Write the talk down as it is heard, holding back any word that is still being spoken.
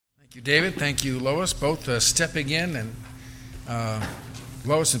Thank you, David. Thank you, Lois, both stepping in, and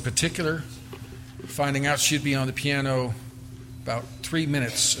Lois in particular, finding out she'd be on the piano about 3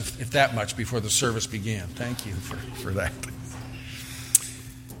 minutes, if that much, before the service began. Thank you for that.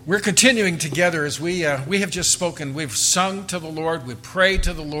 We're continuing together as we have just spoken. We've sung to the Lord, we've prayed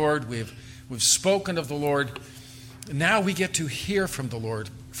to the Lord, we've spoken of the Lord. Now we get to hear from the Lord,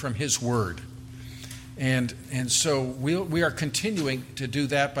 from His Word. And so we are continuing to do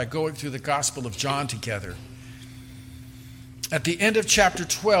that by going through the Gospel of John together. At the end of chapter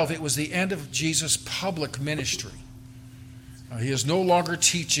 12, it was the end of Jesus' public ministry. He is no longer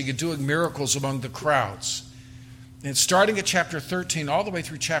teaching and doing miracles among the crowds. And starting at chapter 13 all the way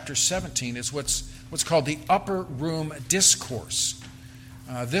through chapter 17 is what's called the upper room discourse.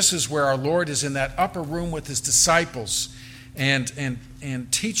 This is where our Lord is in that upper room with His disciples and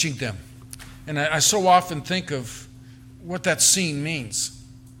teaching them. And I so often think of what that scene means.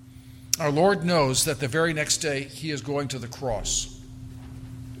 Our Lord knows that the very next day He is going to the cross.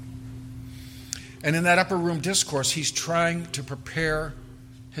 And in that upper room discourse, He's trying to prepare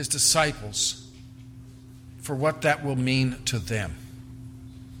His disciples for what that will mean to them.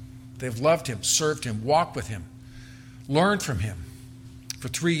 They've loved Him, served Him, walked with Him, learned from Him for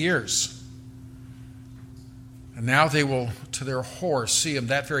 3 years. And now they will, to their horror, see Him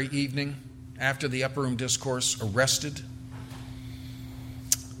that very evening after the upper room discourse, arrested.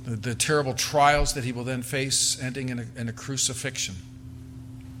 The terrible trials that He will then face, ending in a crucifixion.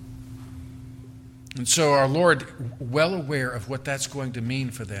 And so our Lord, well aware of what that's going to mean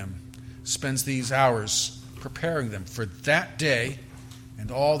for them, spends these hours preparing them for that day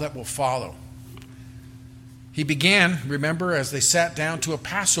and all that will follow. He began, remember, as they sat down to a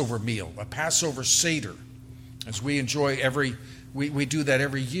Passover meal, a Passover Seder, as we enjoy we do that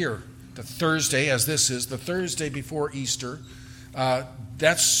every year. The Thursday, as this is, the Thursday before Easter,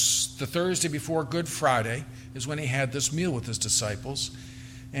 that's the Thursday before Good Friday, is when He had this meal with His disciples.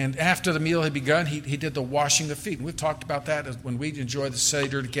 And after the meal had begun, he did the washing of feet. And we've talked about that when we enjoy the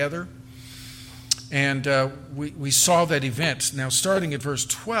Seder together. And we saw that event. Now, starting at verse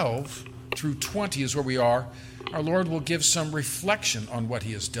 12 through 20 is where we are. Our Lord will give some reflection on what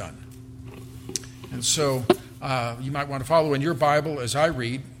He has done. And so you might want to follow in your Bible as I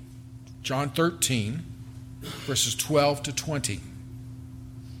read John 13, verses 12 to 20.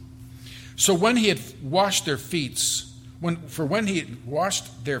 So when He had washed their feet, when He had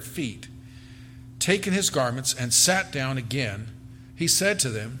washed their feet, taken His garments, and sat down again, He said to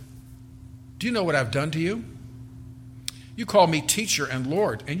them, "Do you know what I've done to you? You call me teacher and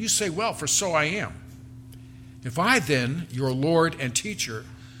Lord, and you say, well, for so I am. If I then, your Lord and teacher,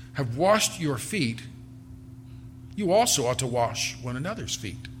 have washed your feet, you also ought to wash one another's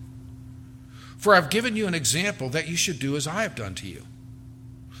feet. For I've given you an example that you should do as I have done to you.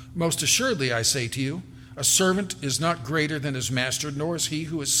 Most assuredly, I say to you, a servant is not greater than his master, nor is he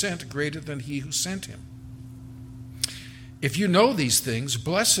who is sent greater than he who sent him. If you know these things,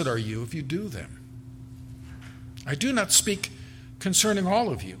 blessed are you if you do them. I do not speak concerning all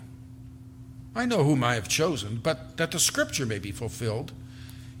of you. I know whom I have chosen, but that the scripture may be fulfilled,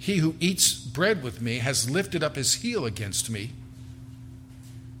 he who eats bread with me has lifted up his heel against me.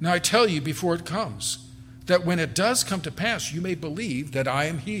 Now I tell you before it comes, that when it does come to pass, you may believe that I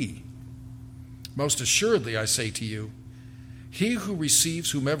am he. Most assuredly, I say to you, he who receives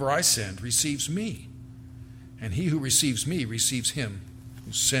whomever I send receives me, and he who receives me receives him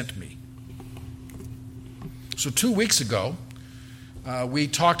who sent me." So 2 weeks ago, we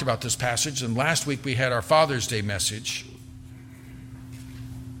talked about this passage, and last week we had our Father's Day message.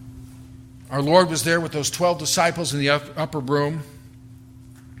 Our Lord was there with those 12 disciples in the upper room.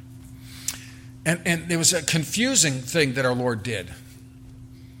 And it was a confusing thing that our Lord did.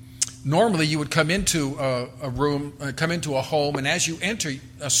 Normally, you would come into a room, come into a home, and as you enter,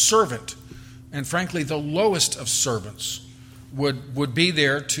 a servant, and frankly, the lowest of servants, would be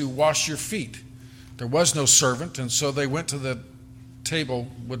there to wash your feet. There was no servant, and so they went to the table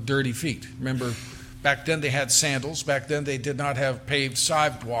with dirty feet. Remember, back then they had sandals. Back then they did not have paved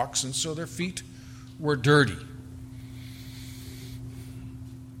sidewalks, and so their feet were dirty.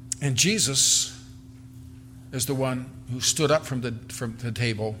 And Jesus is the one who stood up from the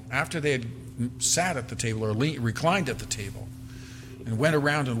table after they had sat at the table or reclined at the table and went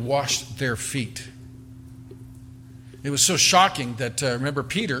around and washed their feet. It was so shocking that, remember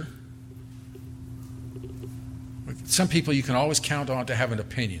Peter, some people you can always count on to have an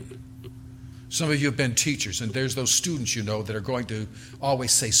opinion. Some of you have been teachers, and there's those students you know that are going to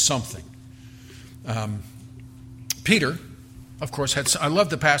always say something. Peter, of course, I love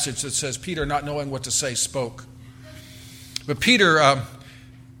the passage that says, Peter, not knowing what to say, spoke. But Peter,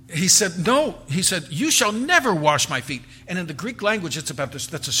 he said, no. He said, you shall never wash my feet. And in the Greek language, it's about this.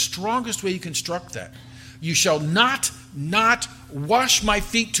 That's the strongest way you construct that. You shall not wash my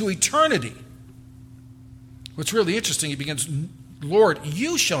feet to eternity. What's really interesting, he begins, Lord,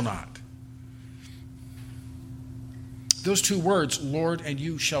 you shall not. Those two words, Lord and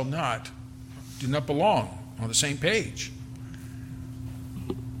you shall not, do not belong on the same page.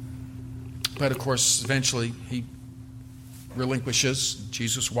 But of course, eventually he relinquishes.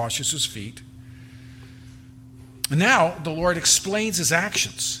 Jesus washes his feet. And now the Lord explains his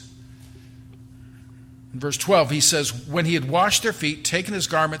actions. In verse 12, he says, when he had washed their feet, taken his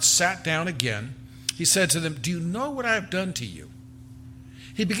garments, sat down again, he said to them, do you know what I have done to you?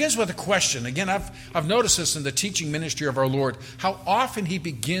 He begins with a question. Again, I've noticed this in the teaching ministry of our Lord, how often he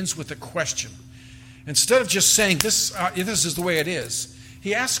begins with a question. Instead of just saying, this is the way it is,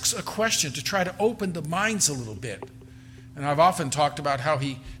 he asks a question to try to open the minds a little bit. And I've often talked about how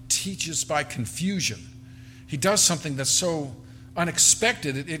he teaches by confusion. He does something that's so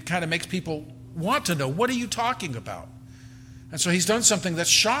unexpected, it kind of makes people want to know, what are you talking about? And so he's done something that's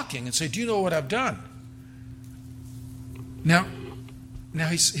shocking and say, do you know what I've done? Now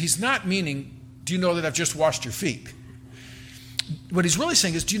he's not meaning, do you know that I've just washed your feet? What he's really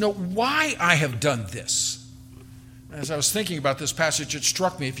saying is, do you know why I have done this? As I was thinking about this passage, it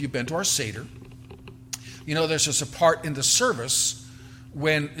struck me, if you've been to our Seder, you know, there's just a part in the service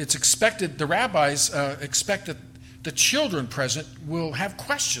when it's expected, the rabbis expect that the children present will have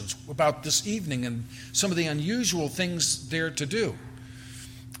questions about this evening and some of the unusual things there to do.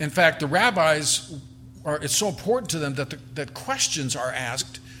 In fact, the rabbis, it's so important to them that questions are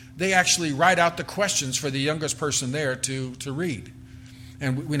asked. They actually write out the questions for the youngest person there to read.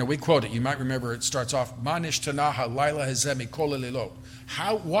 And we quote it. You might remember it starts off, Ma nishtanaha laila hazeh mikol halilot.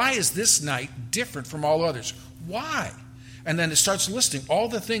 Why is this night different from all others? Why? And then it starts listing all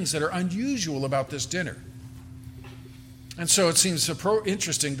the things that are unusual about this dinner. And so it seems so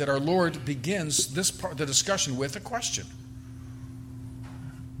interesting that our Lord begins this part of the discussion with a question.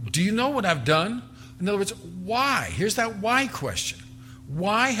 Do you know what I've done? In other words, why? Here's that why question.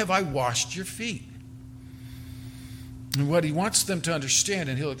 Why have I washed your feet? And what he wants them to understand,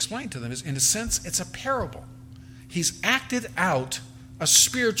 and he'll explain to them, is in a sense, it's a parable. He's acted out a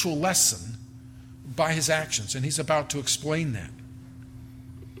spiritual lesson by his actions, and he's about to explain that.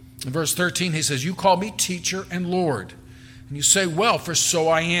 In verse 13, he says, you call me teacher and Lord. And you say, well, for so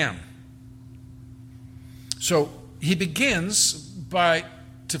I am. So he begins by,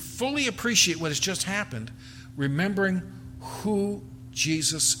 to fully appreciate what has just happened, remembering who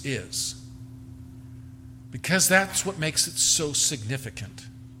Jesus is. Because that's what makes it so significant.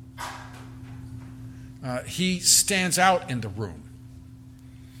 He stands out in the room.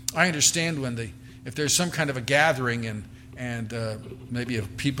 I understand if there's some kind of a gathering and maybe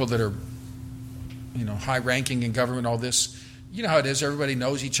of people that are, high ranking in government, all this, you know how it is, everybody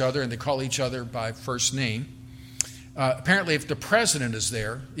knows each other and they call each other by first name. Apparently, if the president is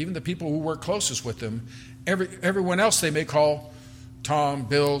there, even the people who work closest with them, everyone else they may call Tom,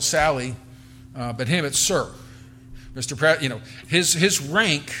 Bill, Sally, but him it's Sir. Mr. President, his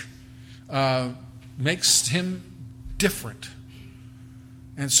rank makes him different.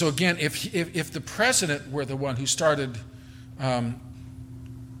 And so again, if the president were the one who started,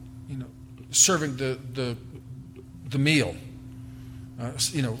 serving the meal,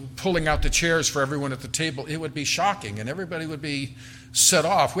 pulling out the chairs for everyone at the table, it would be shocking, and everybody would be set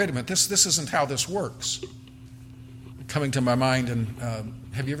off. Wait a minute, this isn't how this works. Coming to my mind, and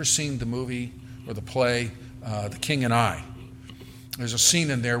have you ever seen the movie or the play, The King and I? There's a scene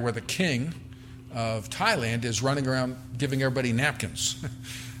in there where the king of Thailand is running around giving everybody napkins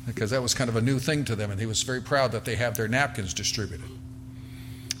because that was kind of a new thing to them, and he was very proud that they have their napkins distributed.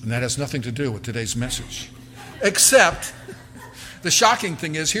 And that has nothing to do with today's message. Except, the shocking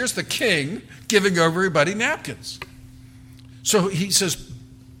thing is, here's the king giving everybody napkins. So he says,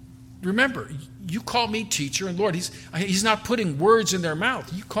 remember, you call me teacher and Lord. He's not putting words in their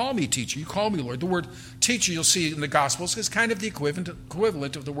mouth. You call me teacher, you call me Lord. The word teacher, you'll see in the Gospels, is kind of the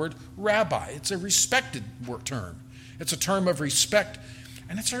equivalent of the word rabbi. It's a respected term. It's a term of respect,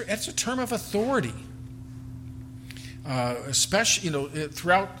 and it's a term of authority. Especially,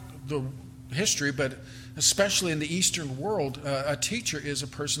 throughout the history, but especially in the Eastern world, a teacher is a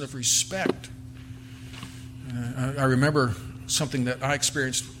person of respect. I remember something that I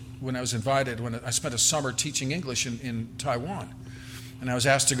experienced when I was invited, when I spent a summer teaching English in Taiwan. And I was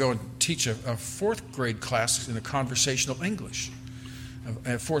asked to go and teach a fourth grade class in a conversational English.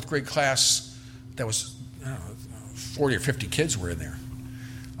 A fourth grade class that was, 40 or 50 kids were in there.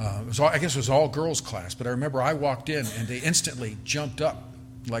 I guess it was all girls class, but I remember I walked in and they instantly jumped up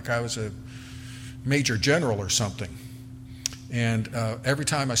like I was a major general or something. And every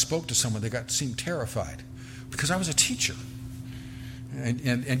time I spoke to someone, they seemed terrified because I was a teacher.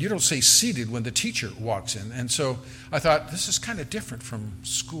 And you don't say seated when the teacher walks in. And so I thought, this is kind of different from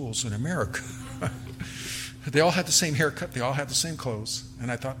schools in America. They all had the same haircut. They all had the same clothes.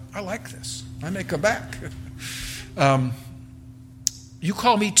 And I thought, I like this. I may come back. You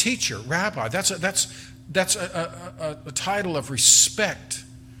call me teacher, rabbi. That's a title of respect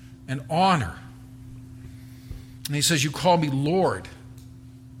and honor. And he says, you call me Lord.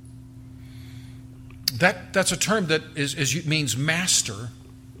 That's a term that means master.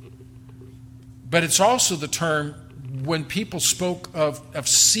 But it's also the term when people spoke of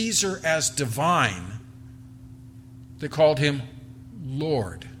Caesar as divine, they called him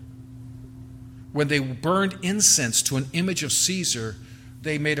Lord. When they burned incense to an image of Caesar,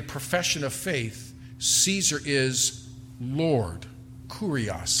 they made a profession of faith. Caesar is Lord,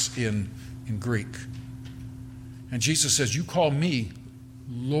 kurios in Greek. And Jesus says, you call me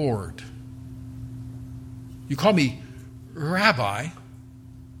Lord. You call me rabbi.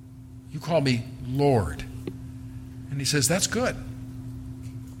 You call me Lord. And he says, that's good.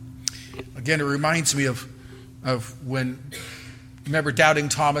 Again, it reminds me of when, remember Doubting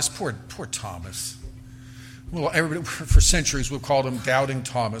Thomas? Poor Thomas. Well, everybody, for centuries we've called him Doubting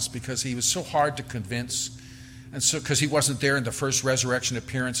Thomas because he was so hard to convince. And so, because he wasn't there in the first resurrection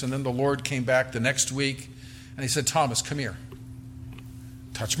appearance. And then the Lord came back the next week and he said, Thomas, come here.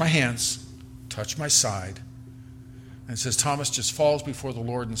 Touch my hands. Touch my side. And it says Thomas just falls before the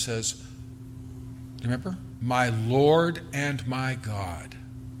Lord and says, remember? My Lord and my God.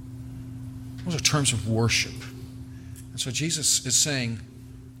 Those are terms of worship. And so Jesus is saying,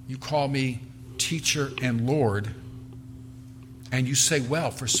 you call me teacher and Lord, and you say,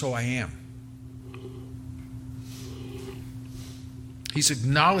 well, for so I am. He's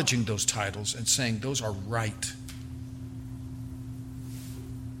acknowledging those titles and saying those are right.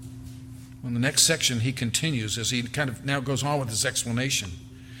 In the next section, he continues as he kind of now goes on with his explanation.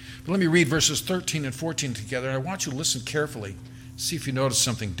 But let me read verses 13 and 14 together, and I want you to listen carefully, see if you notice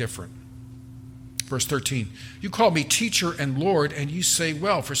something different. Verse 13, you call me teacher and Lord, and you say,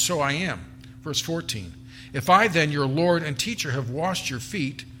 well, for so I am. Verse 14, if I then, your Lord and teacher, have washed your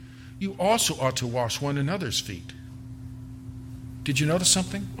feet, you also ought to wash one another's feet. Did you notice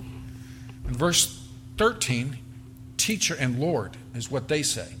something? In verse 13, teacher and Lord is what they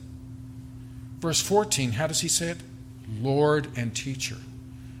say. Verse 14, how does he say it? Lord and teacher.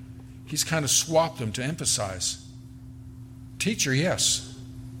 He's kind of swapped them to emphasize. Teacher, yes.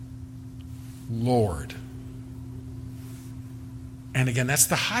 Lord. And again, that's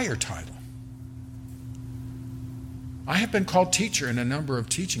the higher title. I have been called teacher in a number of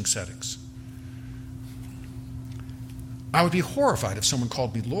teaching settings. I would be horrified if someone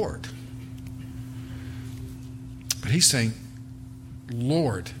called me Lord. But he's saying,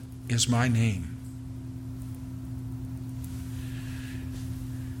 Lord is my name.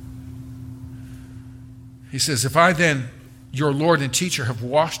 He says, if I then, your Lord and teacher, have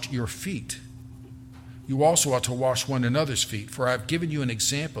washed your feet, you also ought to wash one another's feet, for I have given you an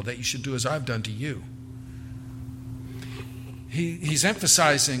example that you should do as I've done to you. He's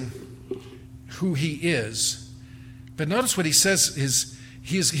emphasizing who he is, but notice what he says is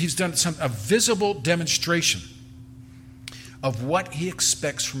he's done a visible demonstration of what he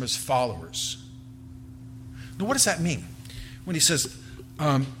expects from his followers. Now, what does that mean? When he says,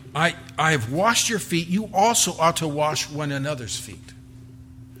 I have washed your feet, you also ought to wash one another's feet.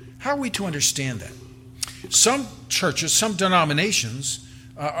 How are we to understand that? Some churches, some denominations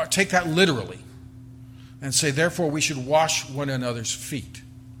take that literally and say, therefore, we should wash one another's feet.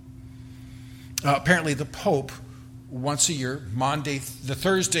 Apparently, the Pope, once a year, the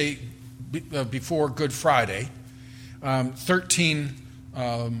Thursday before Good Friday, 13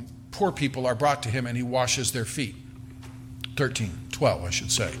 poor people are brought to him and he washes their feet. 12, I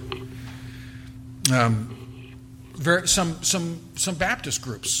should say. Some Baptist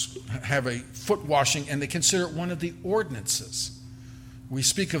groups have a foot washing, and they consider it one of the ordinances. We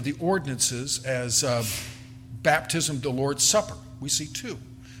speak of the ordinances as baptism, the Lord's Supper. We see two.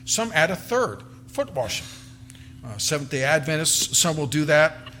 Some add a third, foot washing. Seventh-day Adventists, some will do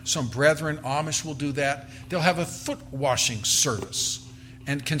that. Some brethren, Amish, will do that. They'll have a foot washing service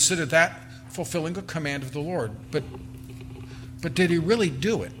and consider that fulfilling a command of the Lord. But did he really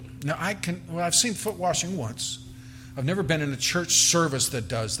do it? Now, I've seen foot washing once. I've never been in a church service that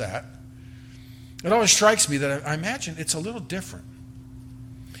does that. It always strikes me that I imagine it's a little different.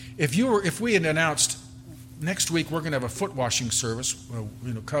 If we had announced next week we're going to have a foot washing service,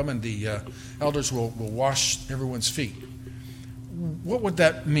 come and the elders will wash everyone's feet. what would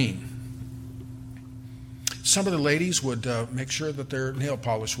that mean? Some of the ladies would make sure that their nail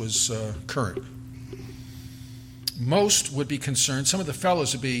polish was current. Most would be concerned. Some of the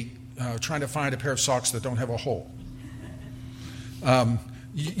fellows would be trying to find a pair of socks that don't have a hole.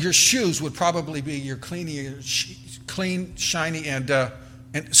 Your shoes would probably be your clean, shiny, and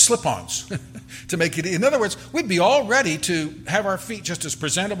slip-ons to make it. In other words, we'd be all ready to have our feet just as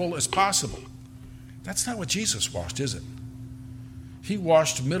presentable as possible. That's not what Jesus washed, is it? He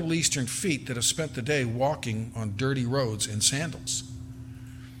washed Middle Eastern feet that have spent the day walking on dirty roads in sandals.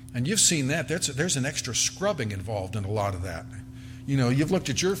 And you've seen that. There's an extra scrubbing involved in a lot of that. You know, you've looked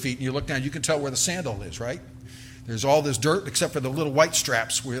at your feet and you look down, you can tell where the sandal is, right? There's all this dirt except for the little white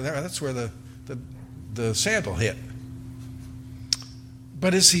straps. That's where the sandal hit.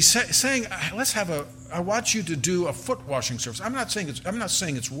 But is he saying, I want you to do a foot washing service? I'm not saying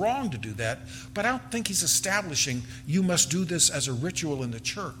it's wrong to do that, but I don't think he's establishing you must do this as a ritual in the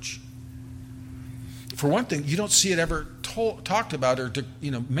church. For one thing, you don't see it ever talked about or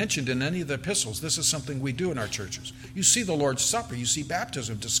mentioned in any of the epistles. This is something we do in our churches. You see the Lord's Supper, you see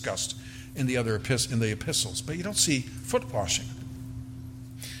baptism discussed in the epistles, but you don't see foot washing.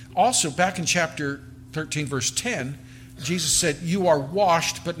 Also, back in chapter 13, verse 10, Jesus said, "You are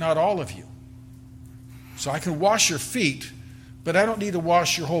washed, but not all of you." So I can wash your feet, but I don't need to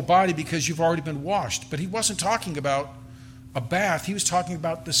wash your whole body because you've already been washed. But he wasn't talking about a bath. He was talking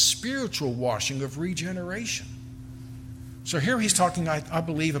about the spiritual washing of regeneration. So here he's talking, I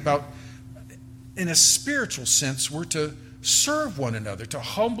believe, about, in a spiritual sense, we're to serve one another, to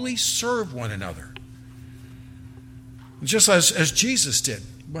humbly serve one another. Just as Jesus did.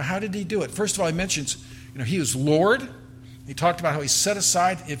 Well, how did he do it? First of all, he mentions, he was Lord. He talked about how he set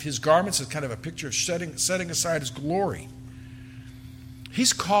aside his garments as kind of a picture of setting aside his glory.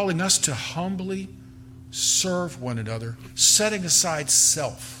 He's calling us to humbly serve one another, setting aside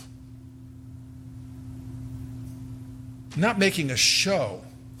self. Not making a show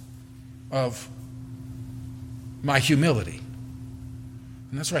of my humility.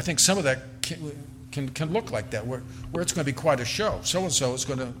 And that's why I think some of that can look like that, where it's going to be quite a show. So-and-so is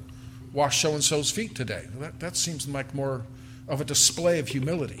going to wash so-and-so's feet today. That seems like more of a display of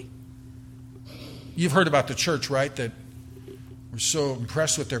humility. You've heard about the church, right, that were so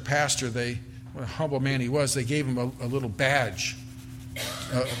impressed with their pastor, what a humble man he was, they gave him a little badge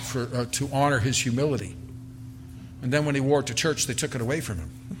to honor his humility. And then when he wore it to church, they took it away from him.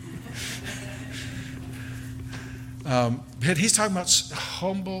 But he's talking about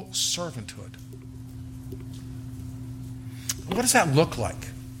humble servanthood. What does that look like?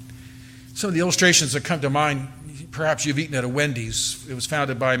 Some of the illustrations that come to mind, perhaps you've eaten at a Wendy's. It was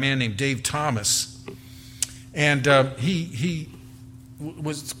founded by a man named Dave Thomas. And he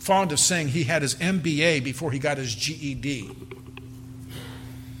was fond of saying he had his MBA before he got his GED.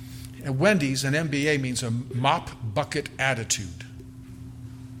 At Wendy's, an MBA means a mop bucket attitude.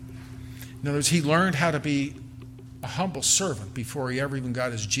 In other words, he learned how to be a humble servant before he ever even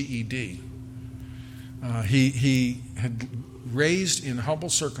got his GED. He had raised in humble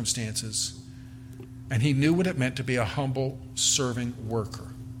circumstances, and he knew what it meant to be a humble serving worker.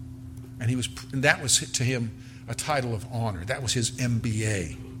 And that was to him a title of honor. That was his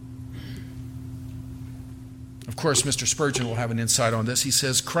MBA. Of course, Mr. Spurgeon will have an insight on this. He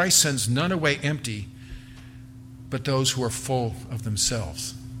says, Christ sends none away empty, but those who are full of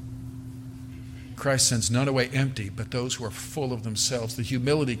themselves. Christ sends none away empty, but those who are full of themselves. The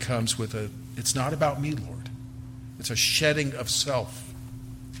humility comes with it's not about me, Lord. It's a shedding of self.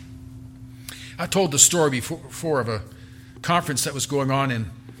 I told the story before of a conference that was going on in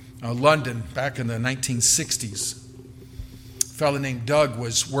London back in the 1960s. A fellow named Doug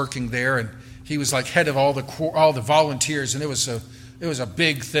was working there, and he was like head of all the volunteers, and it was a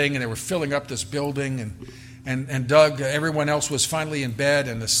big thing, and they were filling up this building, and Doug, everyone else was finally in bed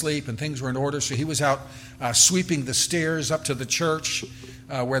and asleep, and things were in order, so he was out sweeping the stairs up to the church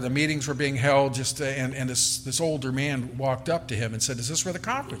where the meetings were being held. And this older man walked up to him and said, "Is this where the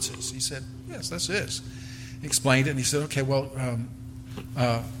conference is?" He said, "Yes, this is." He explained it, and he said, "Okay, well,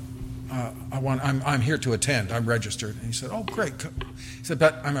 I'm here to attend. I'm registered." And he said, "Oh, great." He said,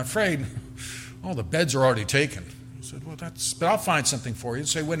 "But I'm afraid all the beds are already taken." He said, "Well, but I'll find something for you."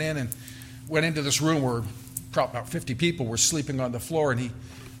 So he went into this room where probably about 50 people were sleeping on the floor, and he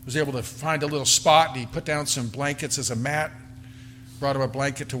was able to find a little spot, and he put down some blankets as a mat, brought him a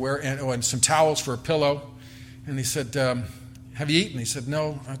blanket to wear, and some towels for a pillow. And he said, "Have you eaten?" He said,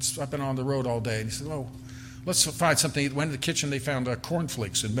 "No, I've been on the road all day." And he said, "Well, let's find something." He went to the kitchen, they found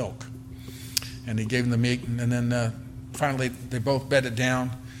cornflakes and milk. And he gave them the meat, and then finally they both bedded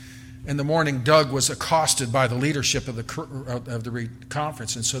down. in the morning, Doug was accosted by the leadership of the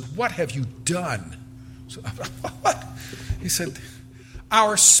conference and said, "What have you done?" So, what? He said,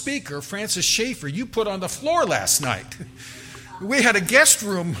 "Our speaker, Francis Schaeffer, you put on the floor last night. We had a guest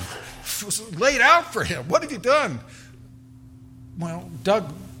room laid out for him. What have you done?" Well,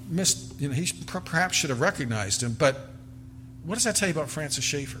 Doug missed, he perhaps should have recognized him, but what does that tell you about Francis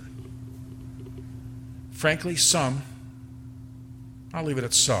Schaeffer? Frankly, I'll leave it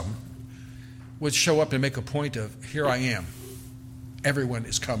at some, would show up and make a point of, "Here I am. Everyone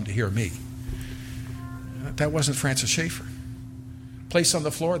has come to hear me." That wasn't Francis Schaeffer. Place on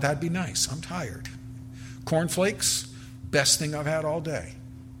the floor, that'd be nice. I'm tired. Cornflakes, best thing I've had all day.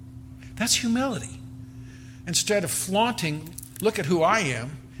 That's humility. Instead of flaunting, "Look at who I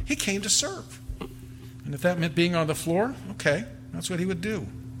am," he came to serve. And if that meant being on the floor, okay, that's what he would do.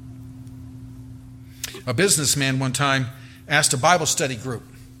 A businessman one time asked a Bible study group,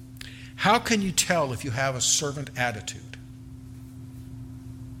 "How can you tell if you have a servant attitude?"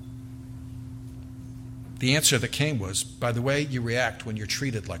 The answer that came was, "By the way you react when you're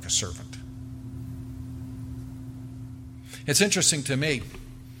treated like a servant." It's interesting to me.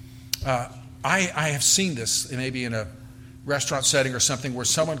 I have seen this maybe in a restaurant setting or something where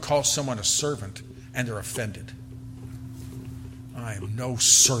someone calls someone a servant and they're offended. "I am no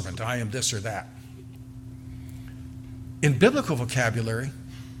servant. I am this or that." In biblical vocabulary,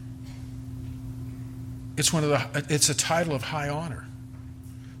 it's a title of high honor.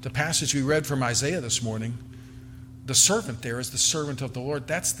 The passage we read from Isaiah this morning, the servant there is the servant of the Lord.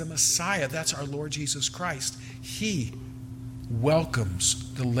 That's the Messiah. That's our Lord Jesus Christ. He welcomes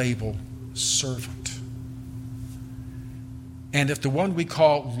the label servant. And if the one we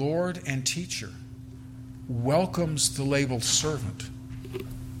call Lord and teacher welcomes the label servant,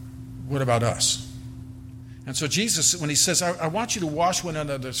 what about us? And so Jesus, when he says, I want you to wash one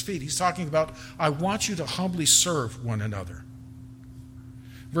another's feet, he's talking about, I want you to humbly serve one another.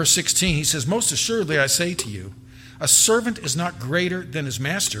 Verse 16, he says, "Most assuredly I say to you, a servant is not greater than his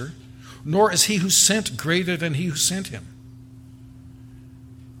master, nor is he who sent greater than he who sent him."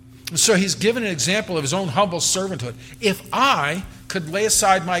 And so he's given an example of his own humble servanthood. If I could lay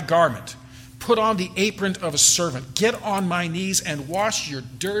aside my garment, put on the apron of a servant, get on my knees and wash your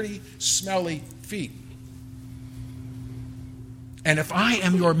dirty, smelly feet. And if I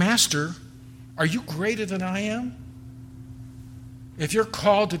am your master, are you greater than I am? If you're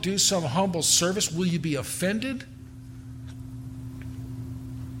called to do some humble service, will you be offended?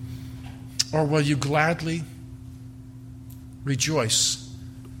 Or will you gladly rejoice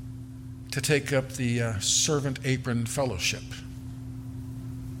to take up the servant apron fellowship?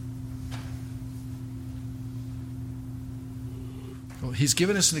 Well, he's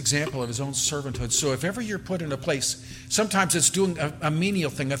given us an example of his own servanthood. So if ever you're put in a place, sometimes it's doing a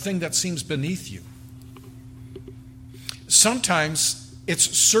menial thing, a thing that seems beneath you. Sometimes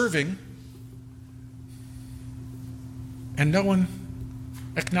it's serving and no one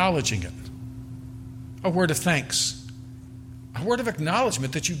acknowledging it. A word of thanks. A word of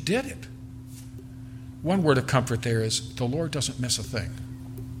acknowledgement that you did it. One word of comfort there is the Lord doesn't miss a thing.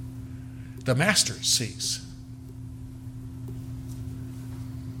 The Master sees.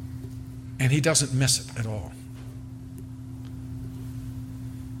 And he doesn't miss it at all.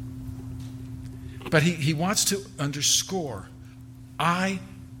 But he wants to underscore, I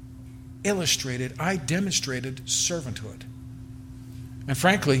demonstrated servanthood. And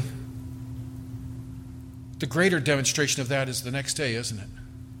frankly, the greater demonstration of that is the next day, isn't it?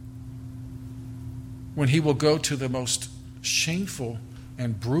 When he will go to the most shameful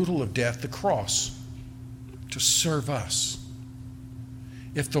and brutal of death, the cross, to serve us.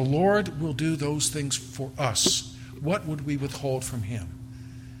 If the Lord will do those things for us, what would we withhold from him?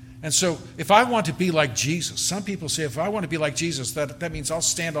 And so, if I want to be like Jesus, some people say, if I want to be like Jesus, that means I'll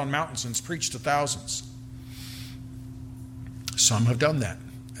stand on mountains and preach to thousands. Some have done that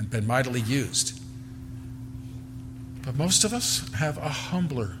and been mightily used. But most of us have a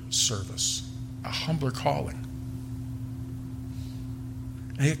humbler service, a humbler calling.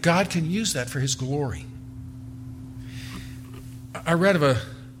 And yet God can use that for his glory. I read of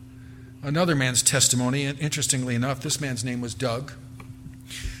another man's testimony, and interestingly enough, this man's name was Doug.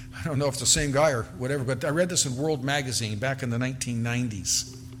 I don't know if it's the same guy or whatever, but I read this in World Magazine back in the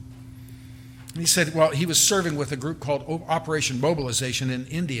 1990s. And he said, well, he was serving with a group called Operation Mobilization in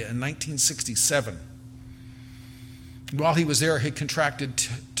India in 1967. While he was there, he contracted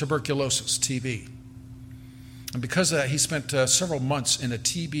tuberculosis, TB. And because of that, he spent several months in a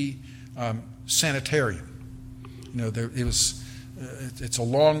TB sanitarium. You know, it's a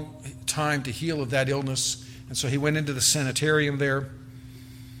long time to heal of that illness. And so he went into the sanitarium there.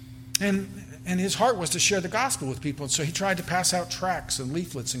 And his heart was to share the gospel with people. And so he tried to pass out tracts and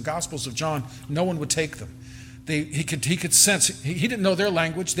leaflets and Gospels of John. No one would take them. He could sense, he didn't know their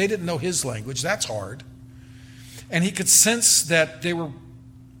language. They didn't know his language. That's hard. And he could sense that they were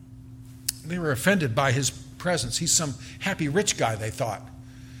offended by his presence. He's some happy rich guy, they thought.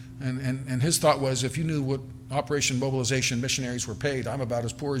 And his thought was, if you knew what Operation Mobilization missionaries were paid, I'm about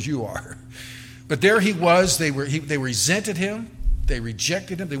as poor as you are. But there he was. They resented him. They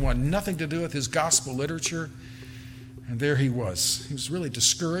rejected him. They wanted nothing to do with his gospel literature. And there he was. He was really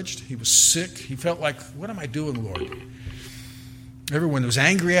discouraged. He was sick. He felt like, what am I doing, Lord? Everyone was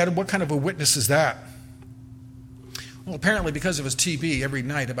angry at him. What kind of a witness is that? Well, apparently because of his TB, every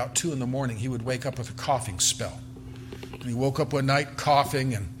night about 2 a.m, he would wake up with a coughing spell. And he woke up one night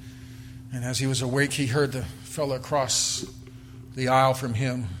coughing, and as he was awake, he heard the fellow across the aisle from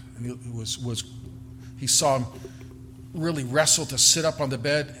him, and he saw him really wrestle to sit up on the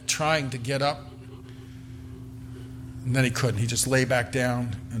bed, trying to get up. And then he couldn't. He just lay back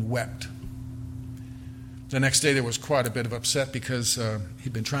down and wept. The next day there was quite a bit of upset because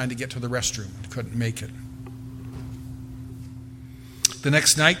he'd been trying to get to the restroom and couldn't make it. The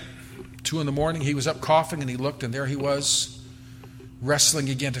next night, 2 a.m, he was up coughing, and he looked, and there he was, wrestling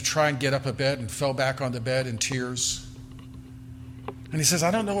again to try and get up a bed, and fell back on the bed in tears. And he says,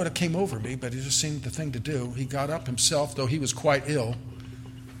 I don't know what came over me, but it just seemed the thing to do. He got up himself, though he was quite ill.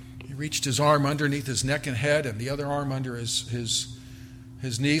 He reached his arm underneath his neck and head, and the other arm under his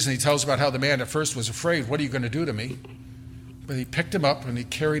knees, and he tells about how the man at first was afraid, what are you going to do to me? But he picked him up, and he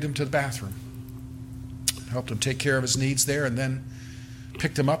carried him to the bathroom, helped him take care of his needs there, and then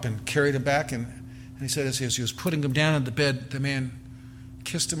picked him up and carried him back. And he said as he was putting him down on the bed, the man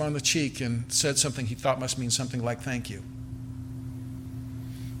kissed him on the cheek and said something he thought must mean something like thank you.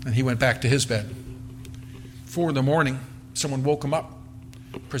 And he went back to his bed. 4 a.m, someone woke him up,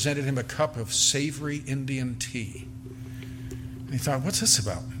 presented him a cup of savory Indian tea. And he thought, what's this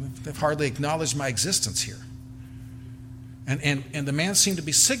about? They've hardly acknowledged my existence here. And the man seemed to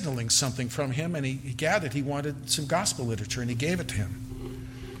be signaling something from him, and he gathered he wanted some gospel literature, and he gave it to him.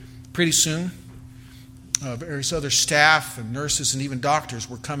 Pretty soon, various other staff and nurses and even doctors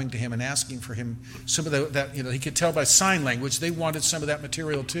were coming to him and asking for him some of that. He could tell by sign language they wanted some of that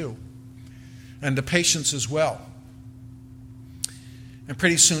material too, and the patients as well. And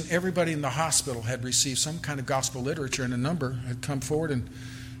pretty soon, everybody in the hospital had received some kind of gospel literature, and a number had come forward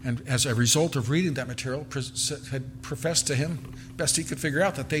and as a result of reading that material, had professed to him, best he could figure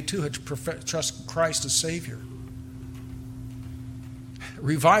out, that they too had trusted Christ as Savior.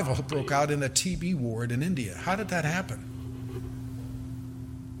 Revival broke out in a TB ward in India. How did that happen?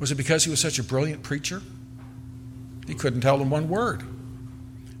 Was it because he was such a brilliant preacher? He couldn't tell them one word.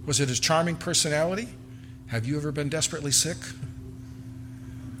 Was it his charming personality? Have you ever been desperately sick?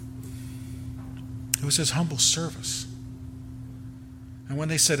 It was his humble service. And when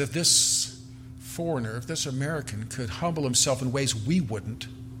they said, if this foreigner, if this American could humble himself in ways we wouldn't,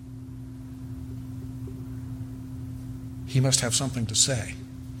 he must have something to say.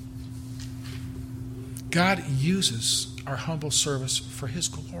 God uses our humble service for his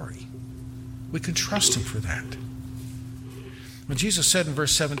glory. We can trust him for that. When Jesus said in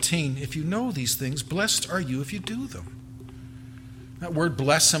verse 17, if you know these things, blessed are you if you do them. That word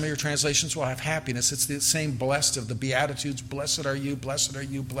blessed, some of your translations will have happiness. It's the same blessed of the Beatitudes. Blessed are you, blessed are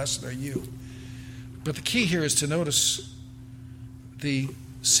you, blessed are you. But the key here is to notice the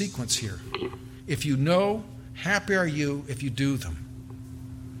sequence here. If you know, happy are you if you do them.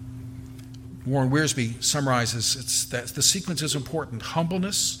 Warren Wiersbe summarizes that the sequence is important.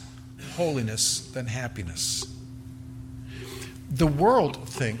 Humbleness, holiness, then happiness. The world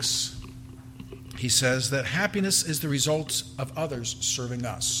thinks, he says, that happiness is the result of others serving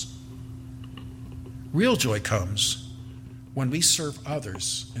us. Real joy comes when we serve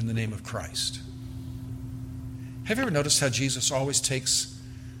others in the name of Christ. Have you ever noticed how Jesus always takes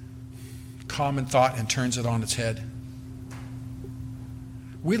common thought and turns it on its head?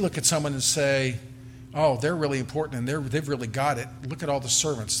 We look at someone and say, oh, they're really important and they've really got it. Look at all the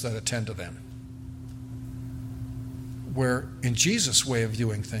servants that attend to them. Where in Jesus' way of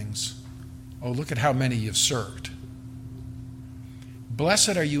viewing things, oh, look at how many you've served.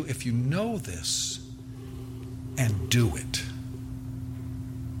 Blessed are you if you know this and do it.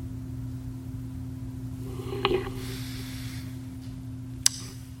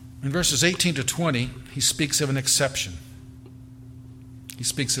 In verses 18 to 20, he speaks of an exception. He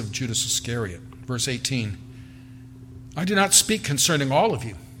speaks of Judas Iscariot. Verse 18, I do not speak concerning all of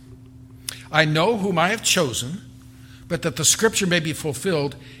you. I know whom I have chosen, but that the scripture may be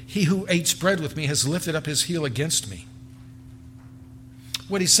fulfilled, he who eats bread with me has lifted up his heel against me.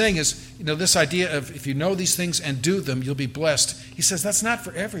 what he's saying is, this idea of if you know these things and do them, you'll be blessed. He says that's not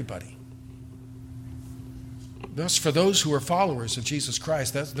for everybody. Thus, for those who are followers of Jesus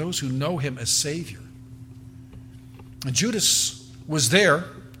Christ, that's those who know him as Savior. And Judas was there.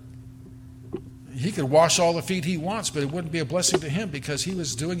 He could wash all the feet he wants, but it wouldn't be a blessing to him because he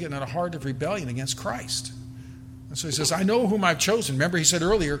was doing it in a heart of rebellion against Christ. And so he says, I know whom I've chosen. Remember, he said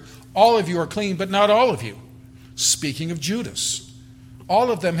earlier, all of you are clean, but not all of you. Speaking of Judas,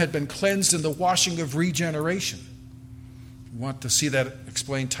 all of them had been cleansed in the washing of regeneration. You want to see that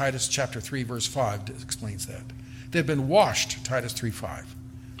explained? Titus chapter 3, verse 5 explains that. They've been washed, Titus 3:5.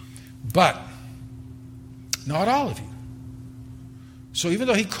 But not all of you. So even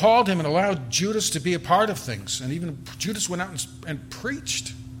though he called him and allowed Judas to be a part of things, and even Judas went out and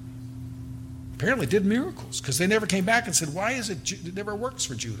preached, apparently did miracles, because they never came back and said, why is it never works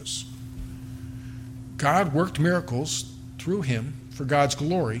for Judas? God worked miracles through him for God's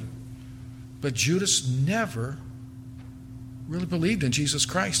glory, but Judas never really believed in Jesus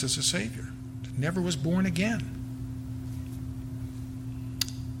Christ as a Savior. Never was born again.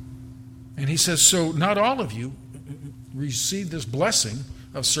 And he says, so not all of you receive this blessing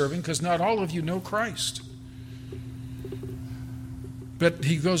of serving because not all of you know Christ. But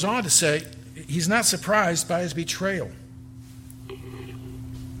he goes on to say, he's not surprised by his betrayal.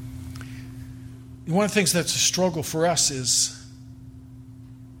 One of the things that's a struggle for us is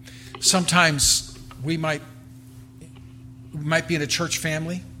sometimes we might be in a church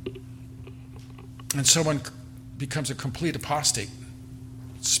family and someone becomes a complete apostate,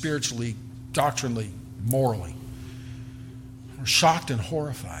 spiritually, doctrinally, morally. We're shocked and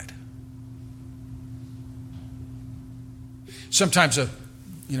horrified. Sometimes, one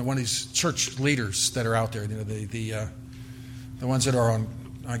of these church leaders that are out there, the ones that are on,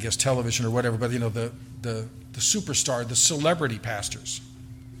 I guess, television or whatever, but the superstar, the celebrity pastors.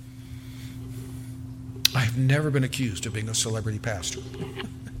 I have never been accused of being a celebrity pastor,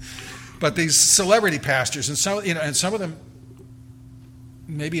 but these celebrity pastors, and some of them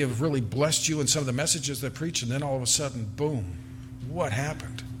maybe have really blessed you in some of the messages they preach, and then all of a sudden, boom, what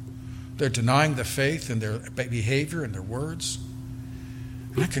happened? They're denying the faith in their behavior and their words.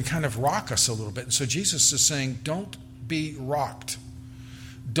 And that can kind of rock us a little bit. And so Jesus is saying, don't be rocked.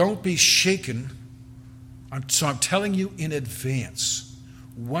 Don't be shaken. I'm telling you in advance,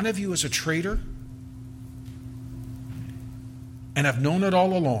 one of you is a traitor, and I've known it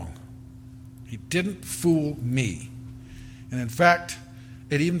all along. He didn't fool me. And in fact,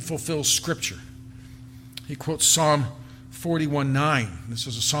 it even fulfills Scripture. He quotes Psalm 41:9. This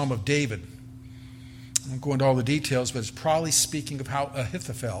was a psalm of David. I won't go into all the details, but it's probably speaking of how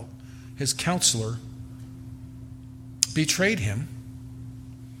Ahithophel, his counselor, betrayed him.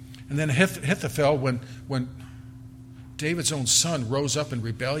 And then Ahithophel, when David's own son rose up in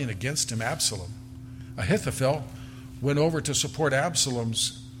rebellion against him, Absalom, Ahithophel went over to support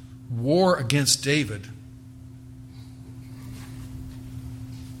Absalom's war against David.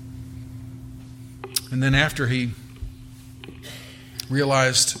 And then after he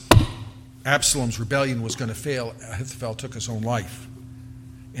realized Absalom's rebellion was going to fail, Ahithophel took his own life.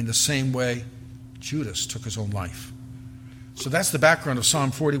 In the same way, Judas took his own life. So that's the background of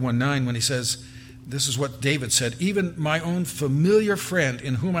Psalm 41:9 when he says, this is what David said, even my own familiar friend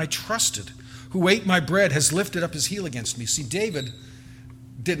in whom I trusted, who ate my bread, has lifted up his heel against me. See, David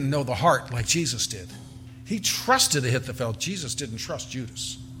didn't know the heart like Jesus did. He trusted Ahithophel. Jesus didn't trust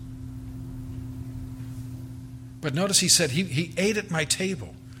Judas. But notice he said, he ate at my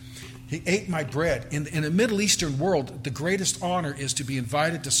table. He ate my bread. In the Middle Eastern world, the greatest honor is to be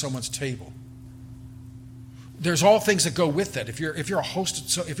invited to someone's table. There's all things that go with that. If you're a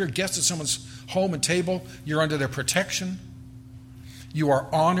host, if you're a guest at someone's home and table, you're under their protection. You are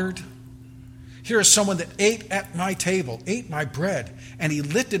honored. Here is someone that ate at my table, ate my bread, and he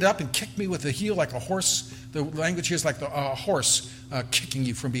lifted up and kicked me with the heel like a horse. The language here is like a horse kicking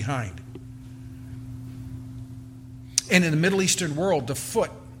you from behind. And in the Middle Eastern world, the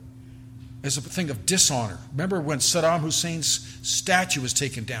foot is a thing of dishonor. Remember when Saddam Hussein's statue was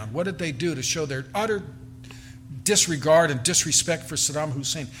taken down? What did they do to show their utter disregard and disrespect for Saddam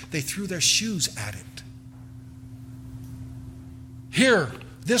Hussein? They threw their shoes at it. Here,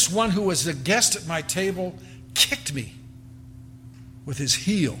 this one who was a guest at my table kicked me with his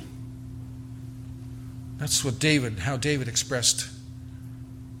heel. That's how David expressed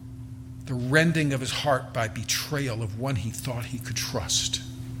the rending of his heart by betrayal of one he thought he could trust.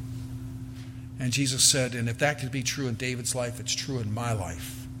 And Jesus said, and if that could be true in David's life, it's true in my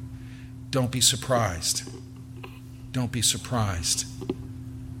life. Don't be surprised. Don't be surprised.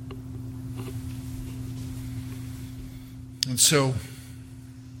 And so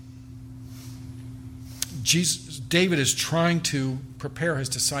David is trying to prepare his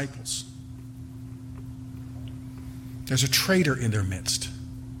disciples. There's a traitor in their midst.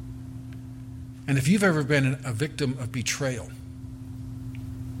 And if you've ever been a victim of betrayal,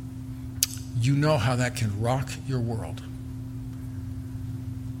 you know how that can rock your world.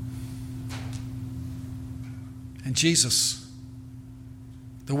 And Jesus,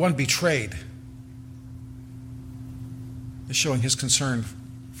 the one betrayed, is showing his concern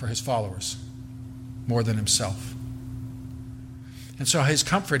for his followers more than himself. And so his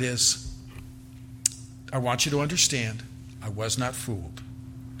comfort is, I want you to understand, I was not fooled.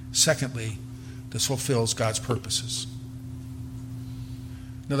 Secondly, this fulfills God's purposes.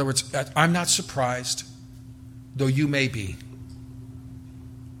 In other words, I'm not surprised, though you may be.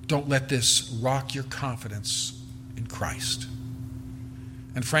 Don't let this rock your confidence in Christ.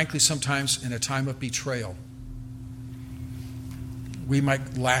 And frankly, sometimes in a time of betrayal, we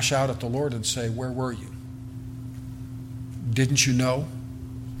might lash out at the Lord and say, where were you? Didn't you know?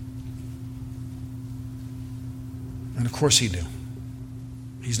 And of course he knew.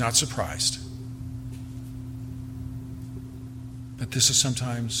 He's not surprised. But this is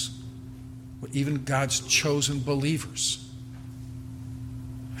sometimes what even God's chosen believers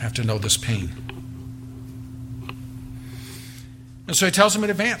have to know, this pain. And so he tells them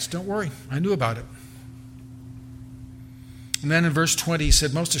in advance, don't worry, I knew about it. And then in verse 20 he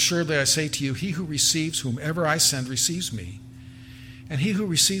said, most assuredly I say to you, he who receives whomever I send receives me, and he who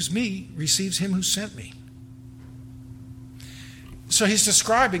receives me receives him who sent me. So he's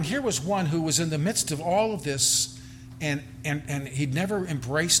describing, here was one who was in the midst of all of this, and he'd never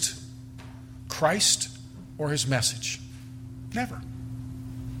embraced Christ or his message. Never.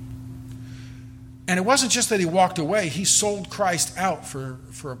 And it wasn't just that he walked away, he sold Christ out for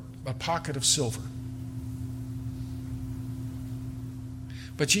a pocket of silver.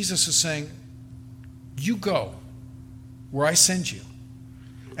 But Jesus is saying, you go where I send you,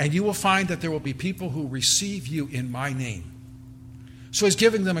 and you will find that there will be people who receive you in my name. So he's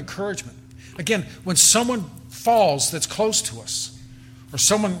giving them encouragement. Again, when someone falls that's close to us, or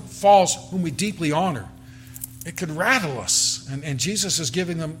someone falls whom we deeply honor, it could rattle us. And Jesus is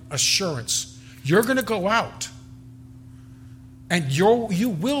giving them assurance. You're going to go out, and you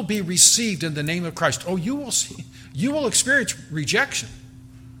will be received in the name of Christ. Oh, you will experience rejection.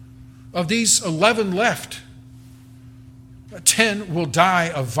 Of these 11 left, 10 will die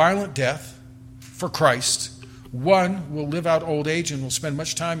a violent death for Christ. 1 will live out old age and will spend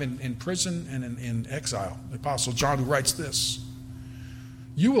much time in prison and in exile. The Apostle John, who writes this.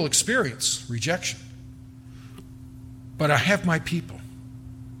 You will experience rejection. But I have my people.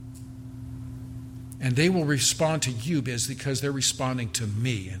 And they will respond to you because they're responding to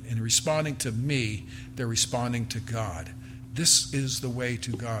me. And in responding to me, they're responding to God. This is the way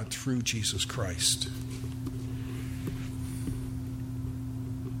to God through Jesus Christ.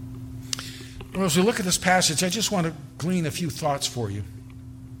 Well, as we look at this passage, I just want to glean a few thoughts for you.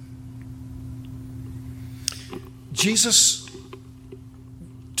 Jesus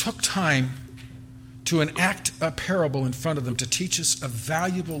took time to enact a parable in front of them to teach us a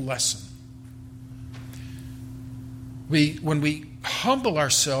valuable lesson. When we humble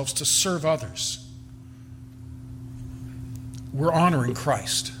ourselves to serve others, we're honoring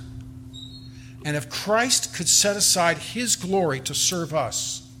Christ. And if Christ could set aside his glory to serve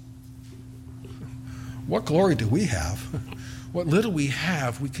us, what glory do we have? What little we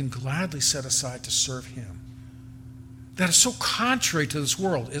have, we can gladly set aside to serve him. That is so contrary to this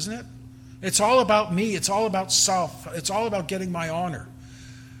world, isn't it? It's all about me. It's all about self. It's all about getting my honor.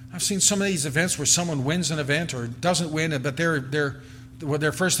 I've seen some of these events where someone wins an event or doesn't win, but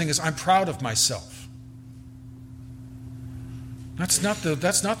their first thing is, I'm proud of myself. That's not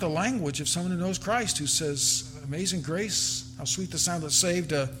the language of someone who knows Christ, who says, amazing grace, how sweet the sound that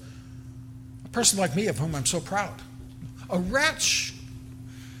saved a person like me of whom I'm so proud. A wretch.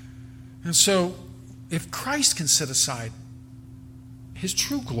 And so, if Christ can set aside his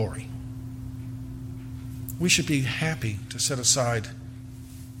true glory, we should be happy to set aside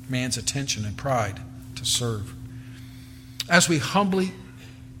man's attention and pride to serve. As we humbly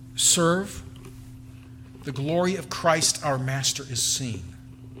serve, the glory of Christ our Master is seen.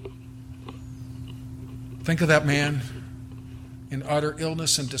 Think of that man in utter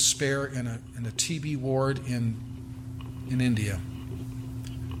illness and despair in a TB ward in India,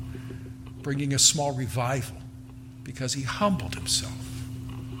 bringing a small revival because he humbled himself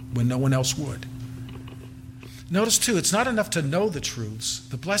when no one else would. Notice too, it's not enough to know the truths.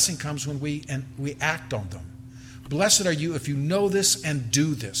 The blessing comes when we act on them. Blessed are you if you know this and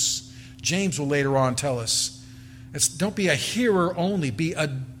do this. James will later on tell us, don't be a hearer only, be a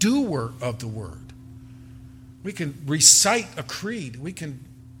doer of the word. We can recite a creed. We can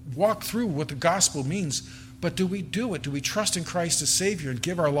walk through what the gospel means. But do we do it? Do we trust in Christ as Savior and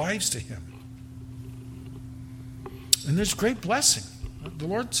give our lives to Him? And there's great blessing. The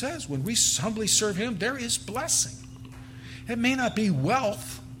Lord says when we humbly serve Him, there is blessing. It may not be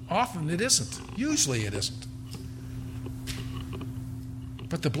wealth. Often it isn't. Usually it isn't.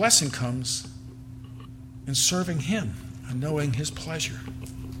 But the blessing comes in serving Him and knowing His pleasure.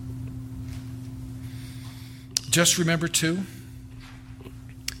 Just remember, too,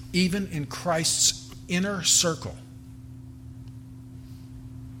 even in Christ's inner circle,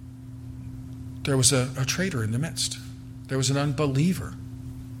 there was a traitor in the midst. There was an unbeliever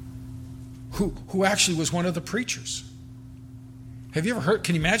who actually was one of the preachers. Have you ever heard,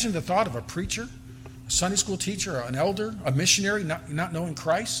 can you imagine the thought of a preacher, a Sunday school teacher, an elder, a missionary not knowing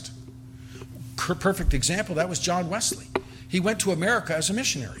Christ? Perfect example, that was John Wesley. He went to America as a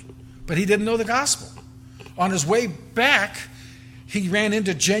missionary, but he didn't know the gospel. On his way back, he ran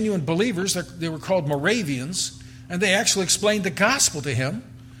into genuine believers. They were called Moravians, and they actually explained the gospel to him,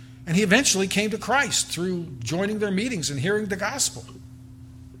 and he eventually came to Christ through joining their meetings and hearing the gospel.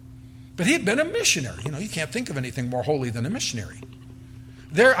 But he had been a missionary. You can't think of anything more holy than a missionary.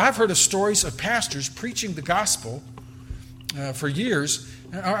 I've heard of stories of pastors preaching the gospel for years.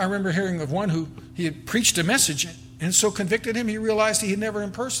 I remember hearing of one who he had preached a message, and so convicted him, he realized he had never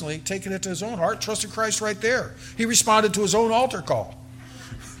impersonally taken it to his own heart, trusted Christ right there. He responded to his own altar call.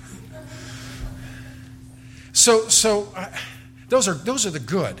 So those are the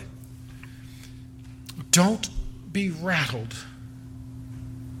good. Don't be rattled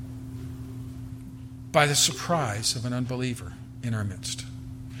by the surprise of an unbeliever in our midst.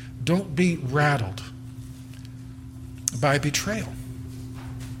 Don't be rattled by betrayal.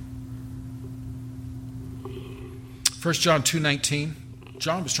 1 John 2:19,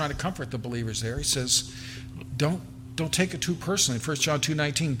 John was trying to comfort the believers there. He says, don't take it too personally. 1 John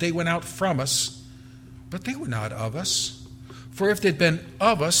 2:19, they went out from us, but they were not of us. For if they'd been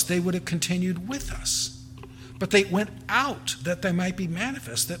of us, they would have continued with us. But they went out that they might be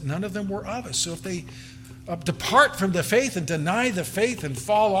manifest, that none of them were of us. So if they depart from the faith and deny the faith and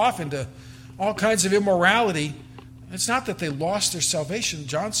fall off into all kinds of immorality, it's not that they lost their salvation.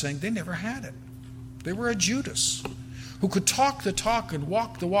 John's saying they never had it. They were a Judas who could talk the talk and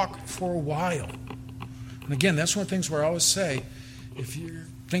walk the walk for a while. And again, that's one of the things where I always say, if you're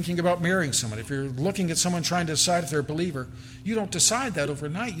thinking about marrying someone, if you're looking at someone trying to decide if they're a believer, you don't decide that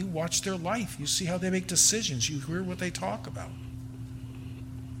overnight. You watch their life. You see how they make decisions. You hear what they talk about.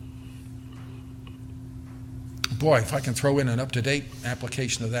 Boy, if I can throw in an up-to-date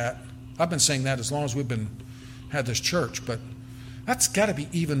application of that. I've been saying that as long as we've had this church, but that's got to be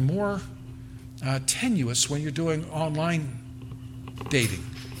even more tenuous when you're doing online dating.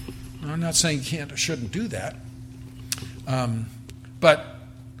 I'm not saying you can't or shouldn't do that, but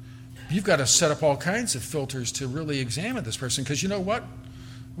you've got to set up all kinds of filters to really examine this person, because you know what?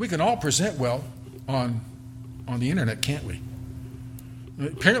 We can all present well on the internet, can't we?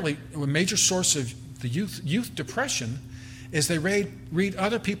 Apparently, a major source of the youth depression is they read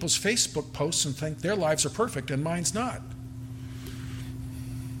other people's Facebook posts and think their lives are perfect and mine's not.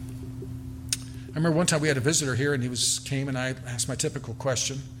 I remember one time we had a visitor here, and he came, and I asked my typical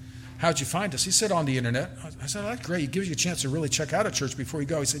question, how'd you find us? He said, on the internet. I said, oh, that's great. It gives you a chance to really check out a church before you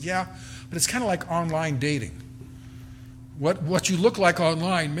go. He said, yeah, but it's kind of like online dating. What you look like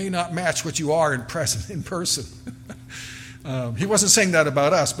online may not match what you are in person. He wasn't saying that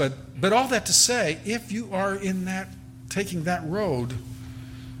about us, but all that to say, if you are taking that road,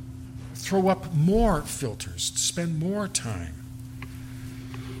 throw up more filters, spend more time.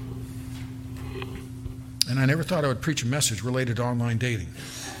 And I never thought I would preach a message related to online dating.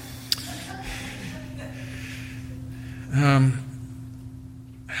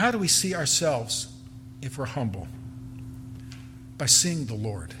 How do we see ourselves if we're humble? By seeing the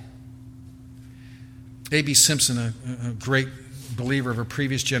Lord. A.B. Simpson, a great believer of a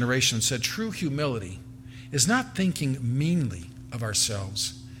previous generation, said, true humility is not thinking meanly of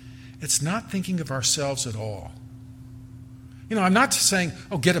ourselves. It's not thinking of ourselves at all. I'm not saying,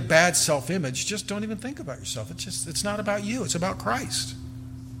 get a bad self-image. Just don't even think about yourself. It's not about you. It's about Christ.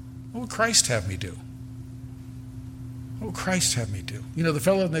 What would Christ have me do? What would Christ have me do? The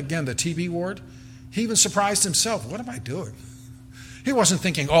fellow, again, the TB ward, he even surprised himself. What am I doing? He wasn't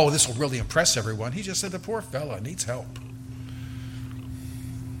thinking, this will really impress everyone. He just said, the poor fellow needs help.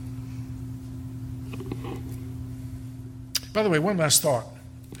 By the way, one last thought.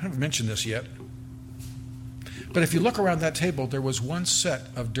 I haven't mentioned this yet. But if you look around that table, there was one set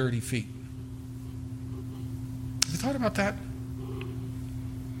of dirty feet. Have you thought about that?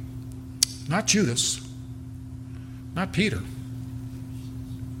 Not Judas. Not Peter.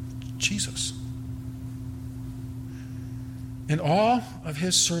 Jesus. In all of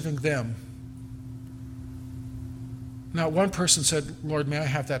his serving them, not one person said, Lord, may I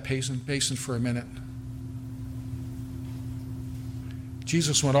have that basin for a minute?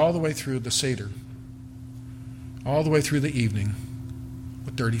 Jesus went all the way through the Seder, all the way through the evening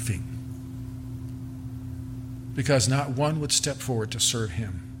with dirty feet, because not one would step forward to serve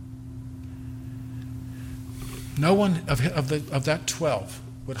him. No one of that 12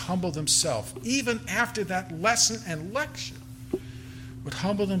 would humble themselves, even after that lesson and lecture, would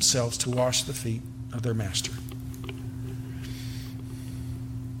humble themselves to wash the feet of their master.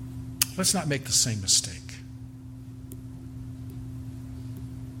 Let's not make the same mistake.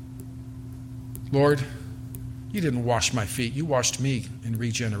 Lord, you didn't wash my feet. You washed me in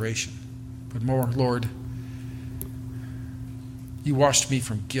regeneration. But more, Lord, you washed me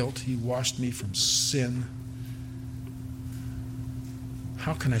from guilt. You washed me from sin.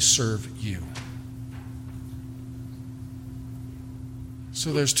 How can I serve you?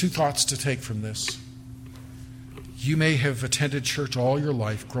 So there's two thoughts to take from this. You may have attended church all your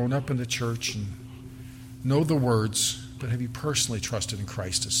life, grown up in the church, and know the words, but have you personally trusted in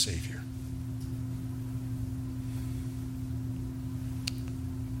Christ as Savior?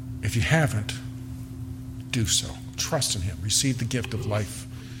 If you haven't, do so. Trust in him. Receive the gift of life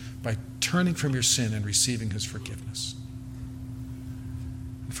by turning from your sin and receiving his forgiveness.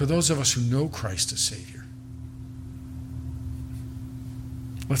 And for those of us who know Christ as Savior,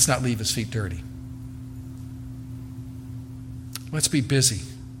 let's not leave his feet dirty. Let's be busy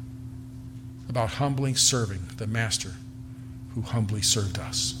about humbly serving the Master who humbly served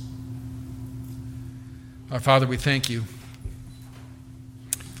us. Our Father, we thank you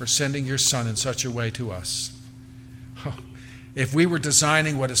for sending your Son in such a way to us. Oh, if we were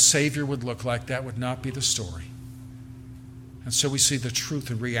designing what a Savior would look like, that would not be the story. And so we see the truth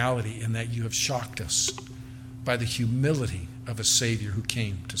and reality in that you have shocked us by the humility of a Savior who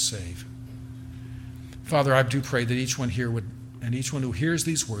came to save. Father, I do pray that each one here would, and each one who hears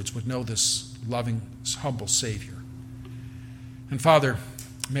these words would know this loving, humble Savior. And Father,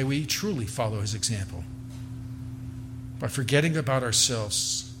 may we truly follow his example by forgetting about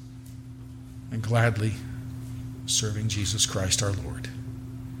ourselves and gladly serving Jesus Christ our Lord.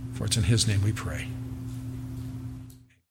 For it's in his name we pray.